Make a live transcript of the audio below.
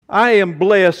I am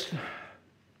blessed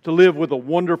to live with a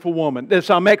wonderful woman. This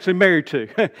I'm actually married to.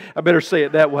 I better say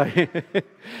it that way.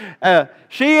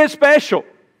 She is special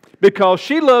because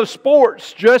she loves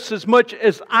sports just as much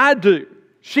as I do.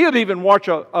 She'll even watch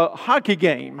a hockey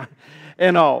game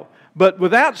and all. But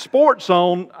without sports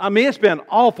on, I mean, it's been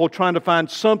awful trying to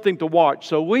find something to watch.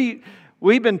 So we've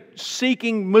been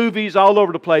seeking movies all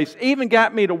over the place. Even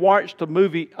got me to watch the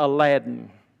movie Aladdin.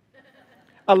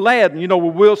 Aladdin, you know,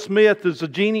 with Will Smith as a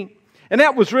genie. And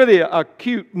that was really a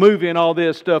cute movie and all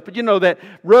this stuff. But you know, that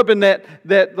rubbing that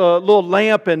little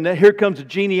lamp and here comes a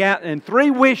genie out and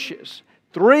 3 wishes.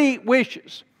 3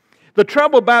 wishes. The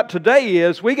trouble about today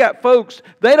is we got folks,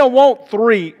 they don't want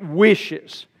 3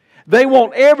 wishes. They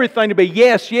want everything to be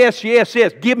yes, yes, yes,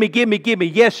 yes. Give me, give me, give me.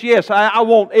 Yes, yes, I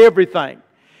want everything.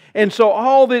 And so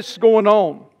all this is going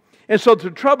on. And so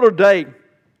the trouble today,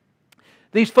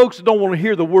 these folks don't want to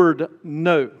hear the word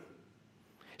no.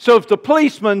 So if the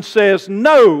policeman says,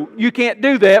 no, you can't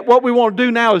do that, what we want to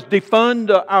do now is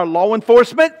defund our law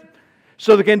enforcement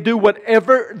so they can do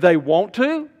whatever they want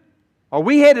to. Are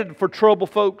we headed for trouble,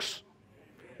 folks?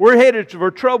 We're headed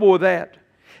for trouble with that.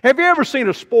 Have you ever seen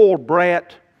a spoiled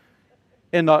brat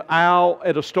in the aisle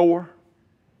at a store?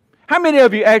 How many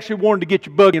of you actually wanted to get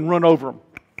your buggy and run over them?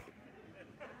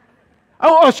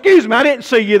 Oh, excuse me, I didn't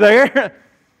see you there.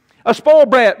 A spoiled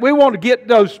brat, we want to get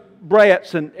those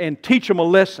brats and teach them a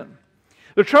lesson.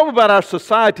 The trouble about our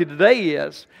society today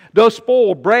is those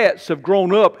spoiled brats have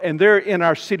grown up and they're in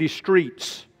our city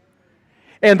streets.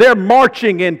 And they're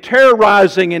marching and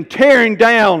terrorizing and tearing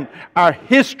down our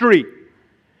history,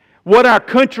 what our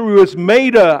country was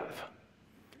made of.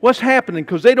 What's happening?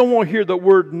 Because they don't want to hear the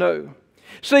word no.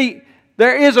 See,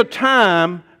 there is a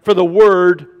time for the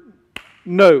word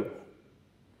no.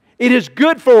 It is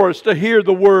good for us to hear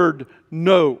the word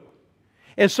no.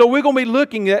 And so we're going to be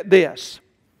looking at this.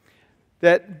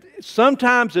 That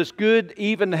sometimes it's good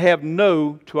even to have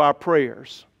no to our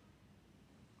prayers.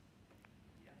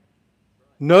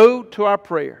 No to our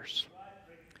prayers.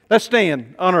 Let's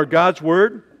stand, honor God's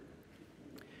Word.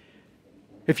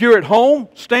 If you're at home,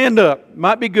 stand up. It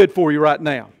might be good for you right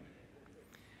now.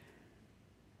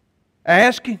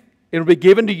 Ask, and it will be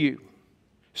given to you.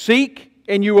 Seek,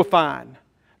 and you will find.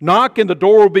 Knock, and the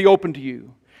door will be open to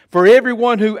you. For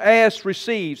everyone who asks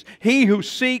receives. He who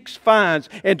seeks finds.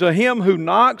 And to him who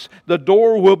knocks, the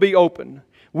door will be open.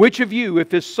 Which of you,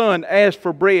 if his son asks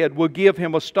for bread, will give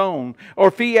him a stone? Or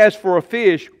if he asks for a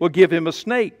fish, will give him a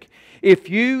snake? If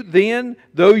you then,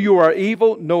 though you are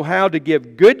evil, know how to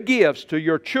give good gifts to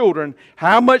your children,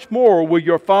 how much more will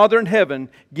your Father in heaven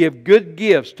give good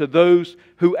gifts to those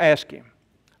who ask Him?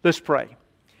 Let's pray.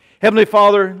 Heavenly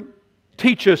Father,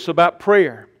 teach us about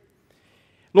prayer.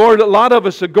 Lord, a lot of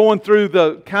us are going through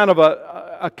the kind of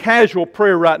a casual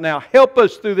prayer right now. Help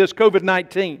us through this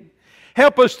COVID-19.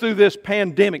 Help us through this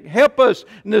pandemic. Help us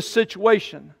in this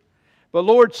situation. But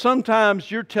Lord,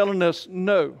 sometimes you're telling us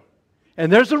no.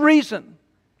 And there's a reason.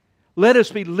 Let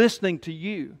us be listening to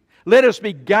you. Let us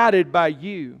be guided by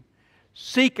you.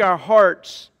 Seek our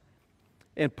hearts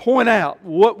and point out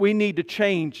what we need to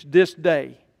change this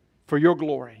day for your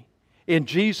glory. In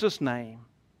Jesus' name,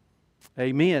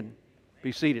 amen.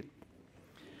 Be seated.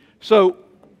 So,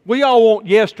 we all want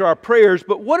yes to our prayers,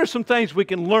 but what are some things we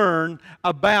can learn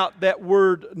about that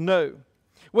word no?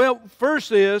 Well,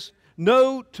 first is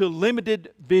no to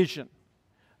limited vision.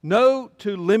 No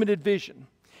to limited vision.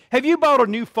 Have you bought a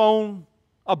new phone?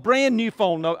 A brand new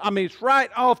phone? I mean, it's right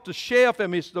off the shelf. I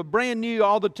mean, it's the brand new,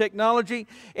 all the technology,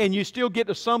 and you still get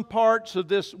to some parts of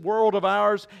this world of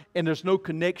ours, and there's no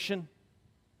connection.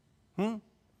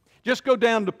 Just go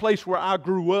down to the place where I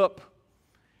grew up,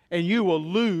 and you will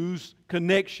lose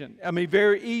connection. I mean,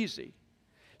 very easy.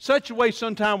 Such a way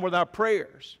sometime with our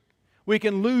prayers. We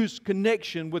can lose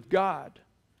connection with God.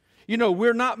 You know,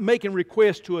 we're not making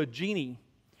requests to a genie.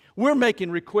 We're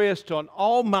making requests to an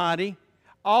almighty,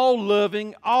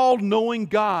 all-loving, all-knowing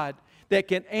God that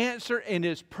can answer in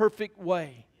His perfect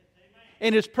way.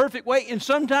 In His perfect way, and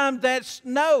sometimes that's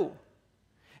no.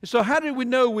 So how do we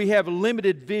know we have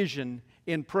limited vision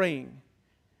in praying?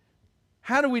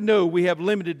 How do we know we have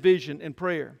limited vision in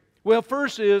prayer? Well,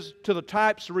 first is to the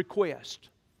types of request.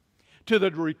 To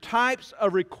the types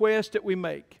of request that we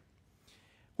make.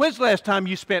 When's the last time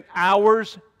you spent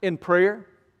hours in prayer?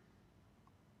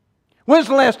 When's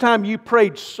the last time you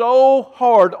prayed so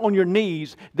hard on your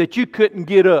knees that you couldn't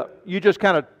get up? You just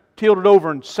kind of tilted over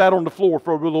and sat on the floor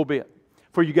for a little bit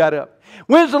before you got up.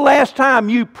 When's the last time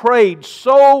you prayed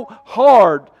so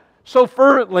hard, so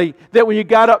fervently, that when you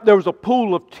got up there was a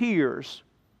pool of tears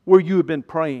where you had been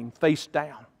praying face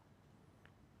down?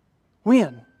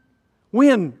 When?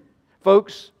 When,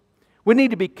 folks? We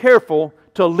need to be careful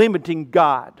to limiting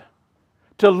God.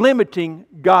 To limiting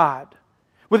God.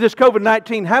 With this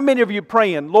COVID-19, how many of you are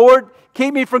praying, Lord,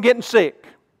 keep me from getting sick?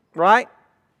 Right?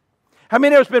 How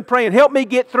many of us have been praying, help me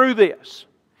get through this?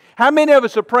 How many of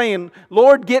us are praying,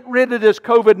 Lord, get rid of this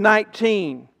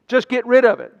COVID-19? Just get rid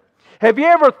of it. Have you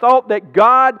ever thought that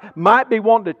God might be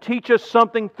wanting to teach us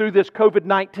something through this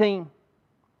COVID-19?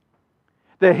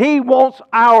 That He wants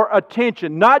our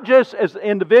attention, not just as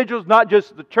individuals, not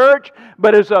just the church,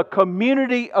 but as a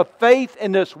community of faith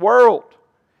in this world.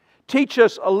 Teach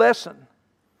us a lesson.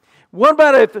 What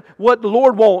about if what the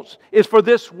Lord wants is for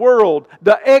this world,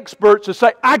 the experts, to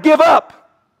say, I give up.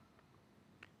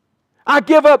 I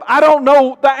give up. I don't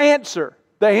know the answer.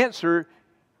 The answer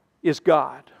is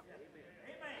God.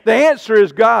 The answer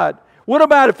is God. What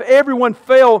about if everyone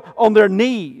fell on their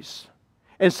knees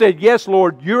and said, yes,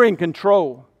 Lord, you're in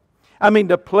control? I mean,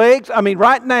 the plagues,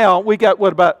 right now, we got,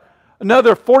 about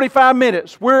another 45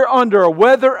 minutes. We're under a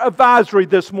weather advisory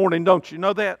this morning, don't you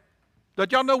know that?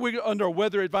 Don't y'all know we're under a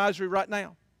weather advisory right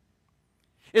now?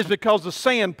 It's because the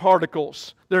sand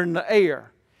particles that are in the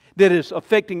air that is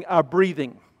affecting our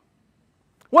breathing.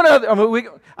 What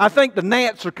other? I think the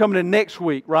gnats are coming in next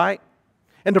week, right?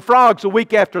 And the frogs a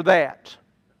week after that.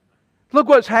 Look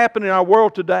what's happening in our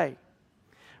world today.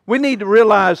 We need to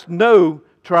realize no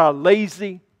to our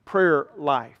lazy prayer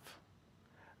life.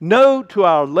 No to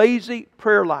our lazy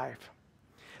prayer life.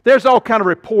 There's all kind of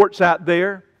reports out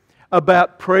there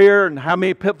about prayer and how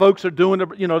many folks are doing it.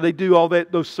 You know, they do all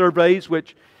those surveys,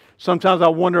 which sometimes I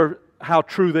wonder how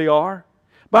true they are.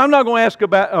 But I'm not going to ask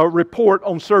about a report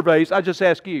on surveys. I just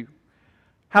ask you,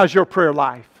 how's your prayer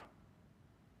life?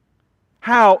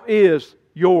 How is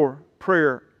your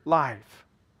prayer life?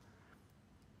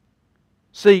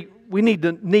 See, we need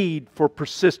the need for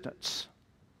persistence.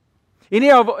 Any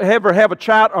of you ever have a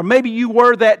child, or maybe you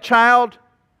were that child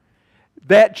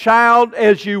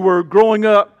as you were growing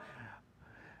up.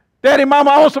 Daddy, Mama,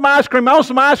 I want some ice cream, I want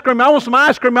some ice cream, I want some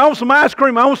ice cream, I want some ice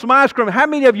cream, I want some ice cream. How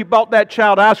many of you bought that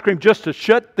child ice cream just to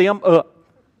shut them up?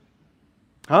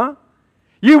 Huh?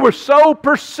 You were so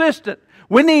persistent.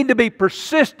 We need to be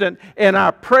persistent in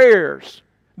our prayers,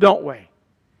 don't we?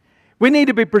 We need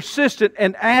to be persistent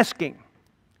in asking.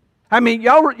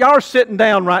 Y'all are sitting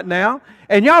down right now,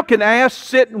 and y'all can ask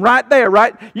sitting right there,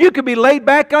 right? You could be laid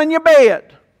back on your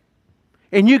bed,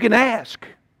 and you can ask.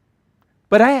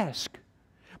 But ask.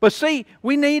 But see,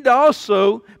 we need to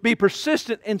also be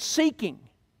persistent in seeking.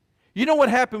 You know what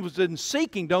happens in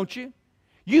seeking, don't you?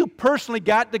 You personally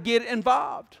got to get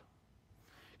involved.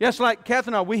 Yes, like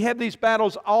Catherine and I, we have these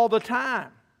battles all the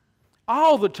time.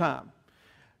 All the time.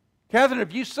 Catherine,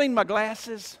 have you seen my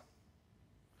glasses?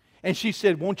 And she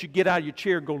said, won't you get out of your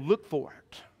chair and go look for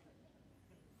it?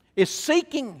 It's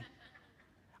seeking.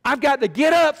 I've got to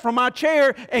get up from my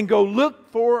chair and go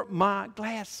look for my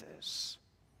glasses.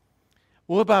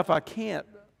 What about if I can't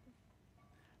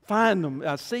find them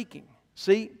seeking?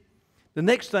 See, the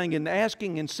next thing in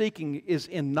asking and seeking is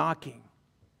in knocking.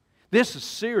 This is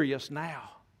serious now.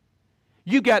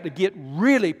 You got to get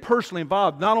really personally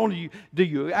involved. Not only do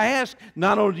you ask,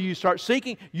 not only do you start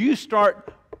seeking, you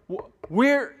start,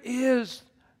 where is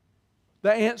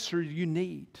the answer you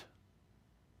need?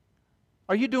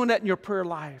 Are you doing that in your prayer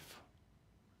life?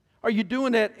 Are you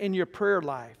doing that in your prayer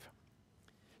life?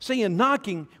 See, in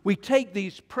knocking, we take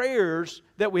these prayers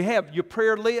that we have, your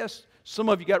prayer list. Some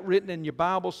of you got written in your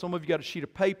Bible. Some of you got a sheet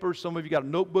of paper. Some of you got a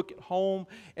notebook at home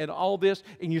and all this.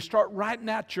 And you start writing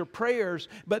out your prayers.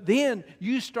 But then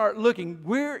you start looking,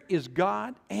 where is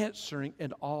God answering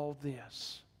in all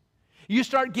this? You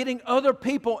start getting other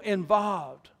people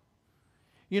involved.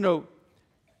 You know,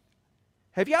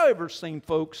 have y'all ever seen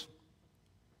folks,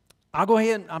 I'll go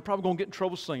ahead and I'm probably going to get in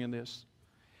trouble saying this.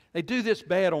 They do this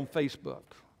bad on Facebook.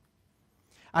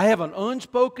 I have an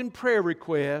unspoken prayer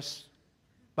request,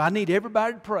 but I need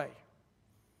everybody to pray.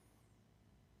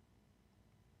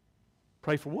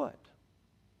 Pray for what?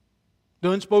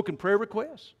 The unspoken prayer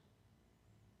request?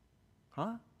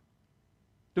 Huh?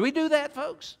 Do we do that,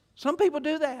 folks? Some people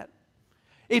do that.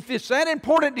 If it's that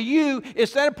important to you,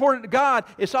 it's that important to God,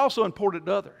 it's also important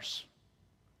to others.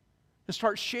 And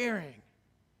start sharing.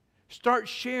 Start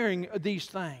sharing these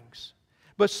things.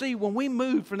 But see, when we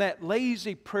move from that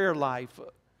lazy prayer life,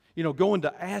 going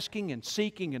to asking and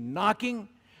seeking and knocking,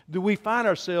 do we find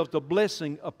ourselves the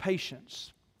blessing of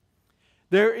patience?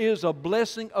 There is a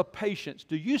blessing of patience.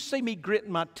 Do you see me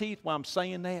gritting my teeth while I'm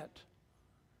saying that?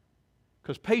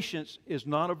 Because patience is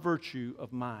not a virtue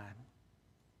of mine.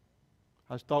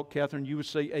 I thought, Catherine, you would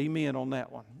say amen on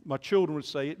that one. My children would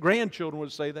say it. Grandchildren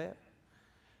would say that.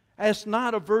 That's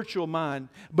not a virtue of mine.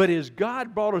 But has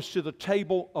God brought us to the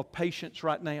table of patience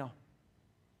right now?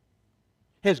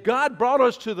 Has God brought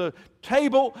us to the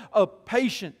table of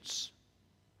patience?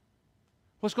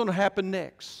 What's going to happen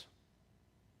next?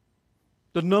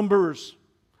 The numbers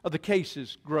of the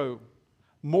cases grow.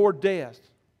 More death.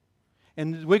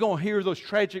 And we're going to hear those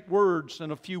tragic words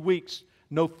in a few weeks.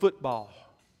 No football.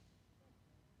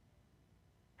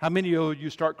 How many of you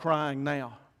start crying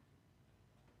now?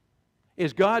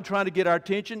 Is God trying to get our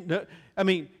attention? No. I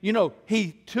mean, you know,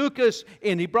 He took us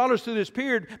and He brought us through this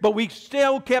period, but we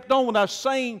still kept on with our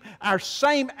same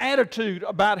attitude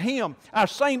about Him, our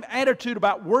same attitude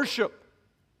about worship.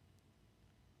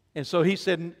 And so He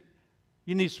said,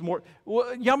 you need some more.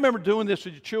 Well, y'all remember doing this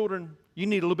with your children? You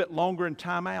need a little bit longer in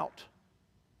time out.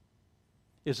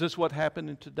 Is this what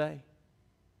happened today?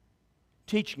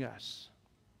 Teaching us.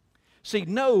 See,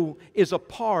 no is a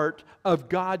part of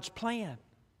God's plan.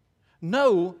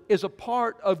 No is a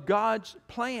part of God's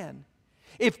plan.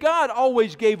 If God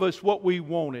always gave us what we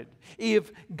wanted,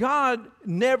 if God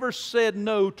never said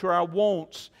no to our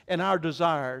wants and our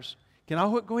desires, can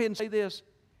I go ahead and say this?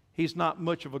 He's not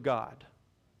much of a God.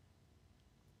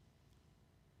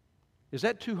 Is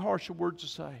that too harsh a word to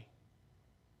say?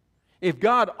 If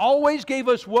God always gave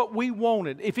us what we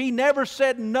wanted, if He never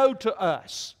said no to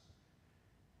us,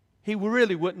 He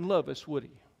really wouldn't love us, would He?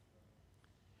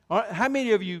 All right, how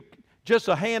many of you, just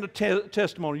a hand of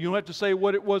testimony, you don't have to say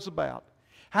what it was about.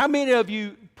 How many of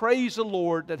you praise the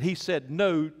Lord that He said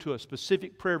no to a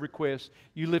specific prayer request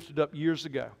you lifted up years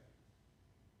ago?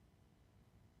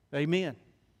 Amen.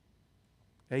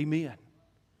 Amen.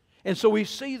 And so we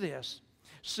see this.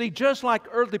 See, just like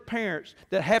earthly parents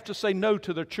that have to say no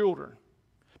to their children.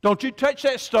 Don't you touch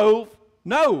that stove.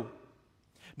 No.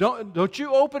 Don't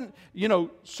you open, you know,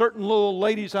 certain little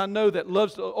ladies I know that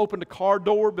loves to open the car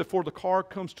door before the car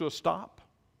comes to a stop.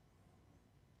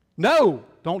 No,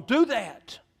 don't do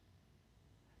that.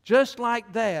 Just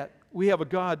like that, we have a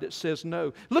God that says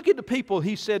no. Look at the people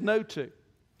He said no to.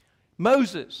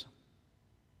 Moses.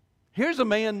 Here's a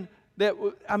man that,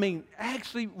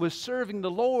 actually was serving the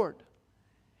Lord.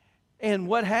 And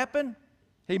what happened?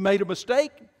 He made a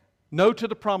mistake. No to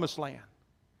the promised land.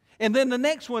 And then the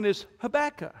next one is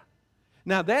Habakkuk.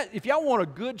 Now that, if y'all want a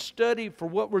good study for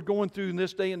what we're going through in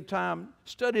this day and time,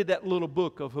 study that little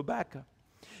book of Habakkuk.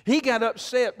 He got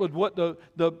upset with what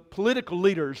the political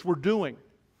leaders were doing.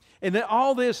 And then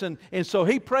all this, and so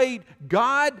he prayed,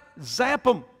 God, zap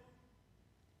them.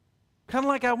 Kind of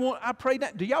like I prayed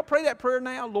that. Do y'all pray that prayer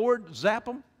now? Lord, zap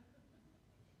them?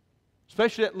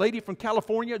 Especially that lady from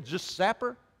California, just zap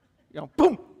her. You know,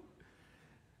 boom.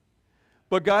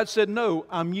 But God said, no,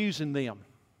 I'm using them.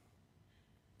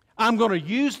 I'm going to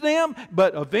use them,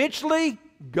 but eventually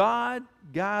God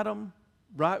got them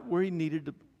right where He needed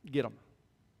to get them.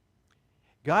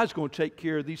 God's going to take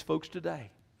care of these folks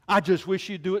today. I just wish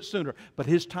He'd do it sooner, but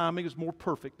His timing is more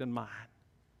perfect than mine.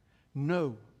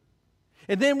 No.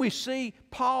 And then we see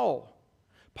Paul.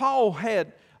 Paul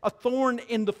had a thorn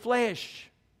in the flesh.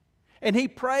 And he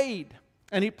prayed,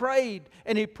 and he prayed,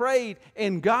 and he prayed,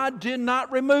 and God did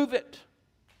not remove it.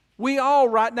 We all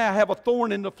right now have a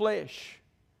thorn in the flesh,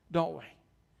 don't we?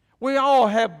 We all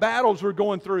have battles we're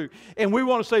going through, and we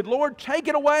want to say, Lord, take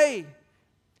it away.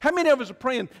 How many of us are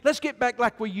praying, let's get back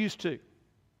like we used to?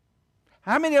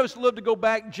 How many of us love to go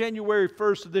back January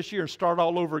 1st of this year and start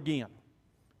all over again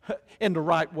in the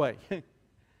right way?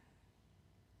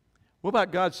 What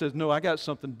about God says, no, I got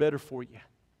something better for you.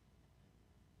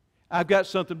 I've got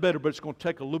something better, but it's going to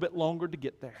take a little bit longer to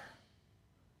get there.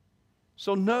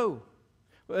 So no.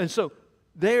 And so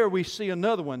there we see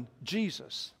another one,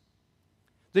 Jesus.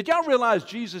 Did y'all realize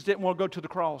Jesus didn't want to go to the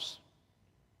cross?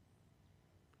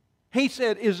 He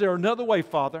said, is there another way,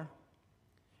 Father?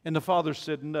 And the Father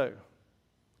said, no.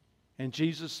 And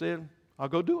Jesus said, I'll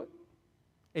go do it.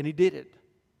 And He did it.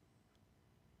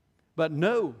 But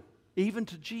no, even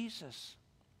to Jesus.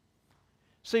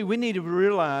 See, we need to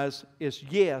realize it's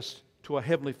yes to a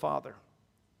Heavenly Father.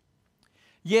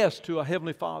 Yes to a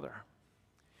Heavenly Father.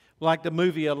 Like the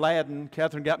movie Aladdin,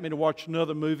 Catherine got me to watch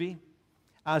another movie,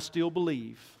 I Still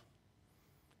Believe.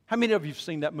 How many of you have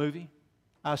seen that movie,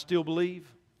 I Still Believe?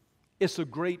 It's a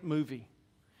great movie.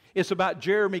 It's about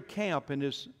Jeremy Camp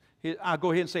and I'll go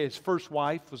ahead and say his first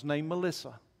wife was named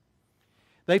Melissa.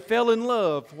 They fell in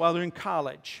love while they're in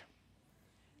college.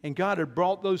 And God had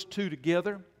brought those two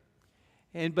together.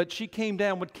 But she came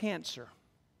down with cancer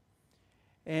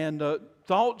and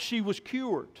thought she was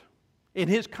cured. In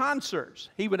his concerts,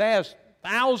 he would ask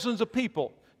thousands of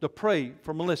people to pray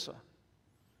for Melissa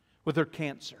with her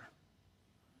cancer.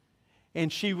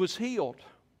 And she was healed.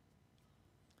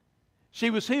 She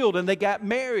was healed, and they got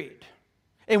married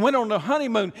and went on the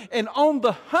honeymoon. And on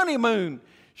the honeymoon,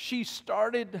 she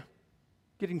started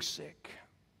getting sick.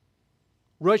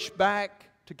 rushed back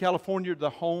to California to the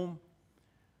home.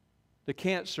 The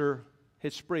cancer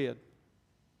had spread.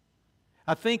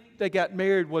 I think they got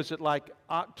married, was it like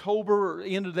October or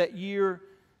end of that year?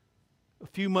 A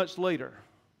few months later,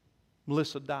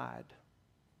 Melissa died.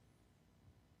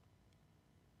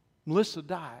 Melissa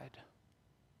died.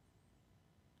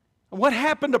 And what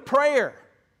happened to prayer?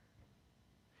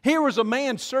 Here was a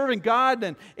man serving God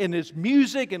and his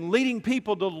music and leading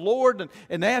people to the Lord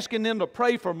and asking them to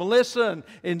pray for Melissa.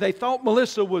 And they thought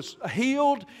Melissa was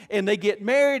healed, and they get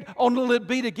married, only to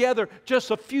be together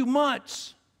just a few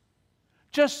months.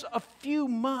 Just a few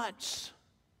months.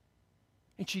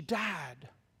 And she died.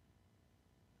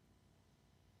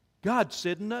 God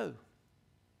said no,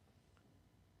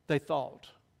 they thought.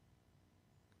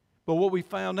 But what we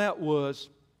found out was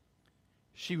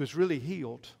she was really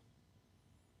healed.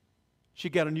 She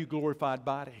got a new glorified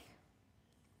body.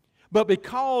 But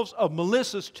because of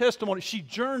Melissa's testimony, she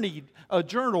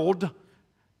journaled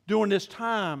during this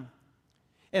time.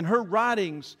 And her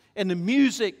writings and the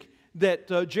music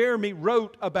that Jeremy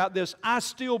wrote about this, I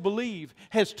Still Believe,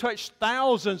 has touched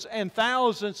thousands and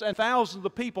thousands and thousands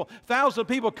of people. Thousands of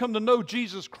people come to know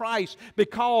Jesus Christ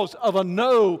because of a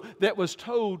no that was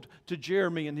told to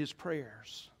Jeremy in his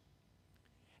prayers.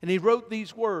 And he wrote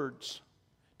these words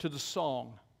to the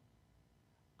song,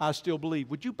 I Still Believe.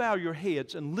 Would you bow your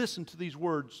heads and listen to these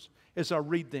words as I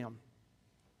read them?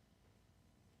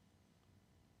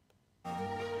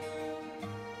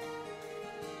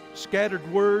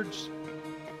 Scattered words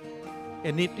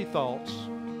and empty thoughts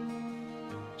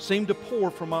seem to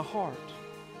pour from my heart.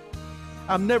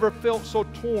 I've never felt so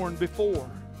torn before.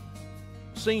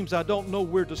 Seems I don't know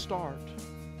where to start.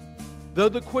 Though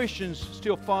the questions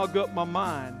still fog up my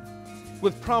mind,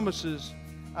 with promises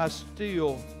I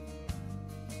still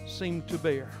seem to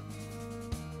bear.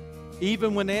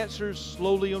 Even when answers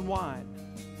slowly unwind,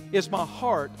 it's my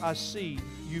heart I see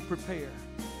you prepare.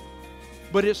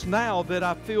 But it's now that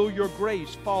I feel your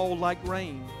grace fall like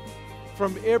rain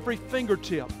from every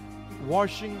fingertip,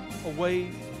 washing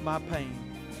away my pain.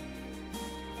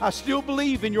 I still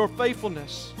believe in your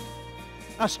faithfulness.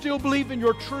 I still believe in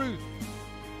your truth.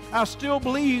 I still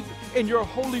believe in your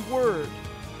holy word.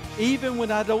 Even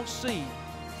when I don't see,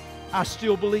 I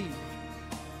still believe.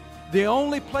 The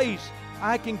only place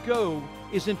I can go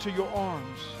is into your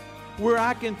arms, where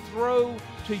I can throw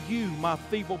to you my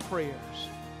feeble prayers.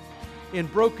 In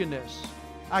brokenness,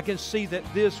 I can see that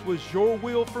this was your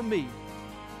will for me.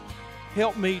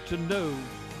 Help me to know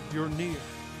you're near.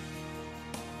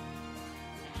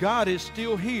 God is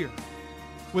still here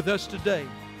with us today,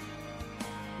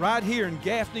 right here in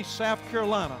Gaffney, South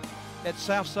Carolina, at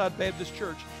Southside Baptist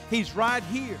Church. He's right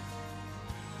here.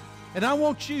 And I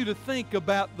want you to think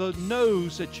about the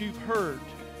no's that you've heard,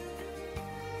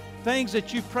 things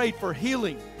that you've prayed for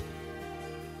healing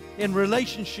in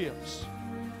relationships,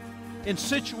 in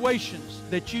situations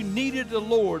that you needed the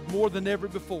Lord more than ever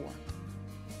before.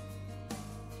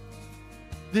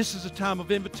 This is a time of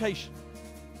invitation.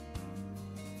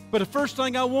 But the first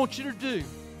thing I want you to do,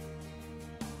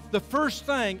 the first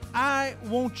thing I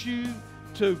want you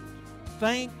to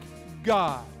thank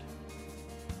God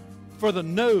for the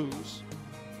no's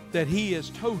that He has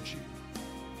told you.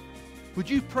 Would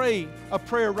you pray a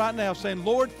prayer right now saying,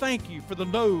 Lord, thank you for the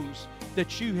no's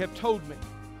that you have told me.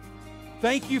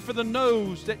 Thank you for the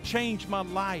no's that changed my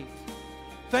life.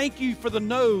 Thank you for the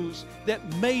no's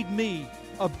that made me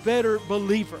a better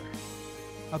believer,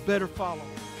 a better follower.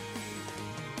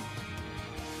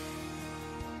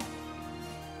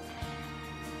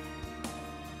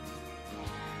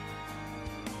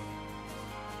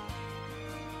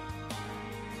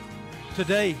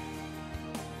 Today,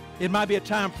 it might be a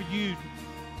time for you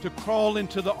to crawl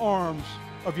into the arms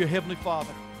of your Heavenly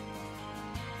Father.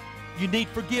 You need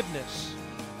forgiveness.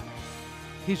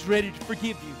 He's ready to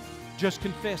forgive you. Just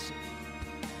confess it.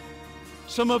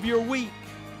 Some of you are weak.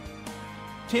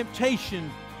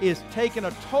 Temptation is taking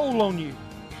a toll on you.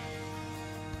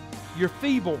 You're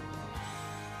feeble.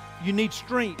 You need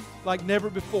strength like never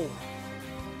before.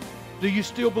 Do you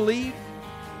still believe?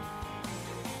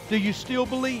 Do you still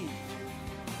believe?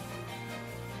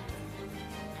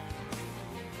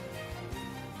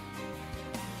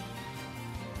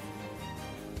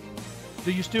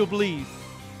 Do you still believe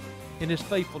in His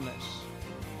faithfulness?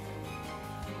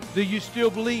 Do you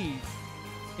still believe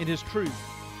in His truth?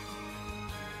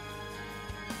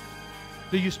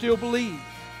 Do you still believe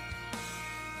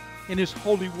in His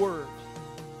holy word?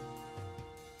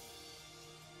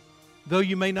 Though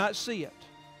you may not see it,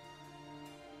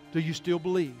 do you still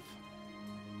believe?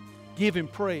 Give Him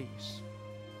praise.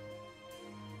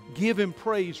 Give Him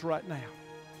praise right now.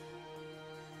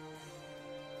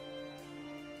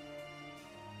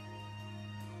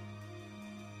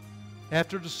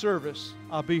 After the service,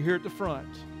 I'll be here at the front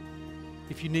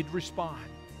if you need to respond.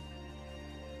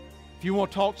 If you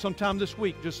want to talk sometime this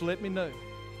week, just let me know.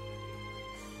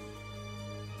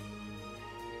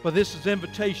 But this is an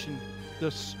invitation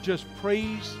to just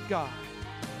praise God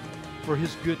for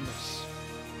His goodness,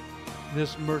 and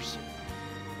His mercy,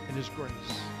 and His grace.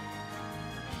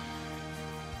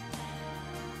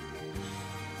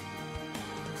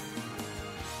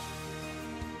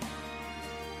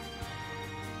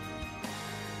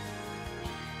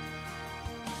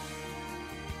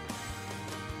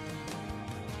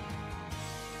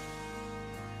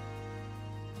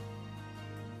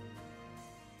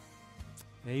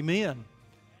 Amen.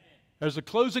 There's a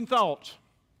closing thought.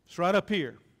 It's right up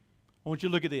here. I want you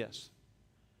to look at this.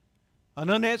 An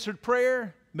unanswered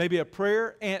prayer may be a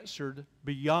prayer answered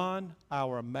beyond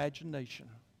our imagination.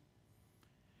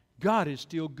 God is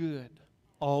still good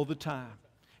all the time.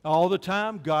 All the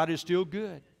time, God is still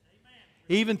good.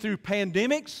 Even through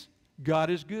pandemics, God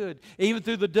is good. Even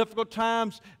through the difficult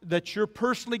times that you're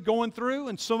personally going through,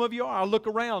 and some of you are. I look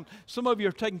around. Some of you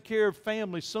are taking care of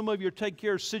families. Some of you are taking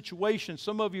care of situations.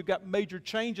 Some of you got major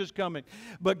changes coming.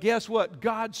 But guess what?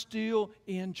 God's still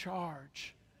in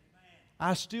charge.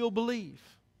 I still believe.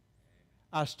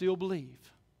 I still believe.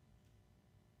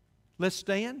 Let's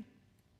stand.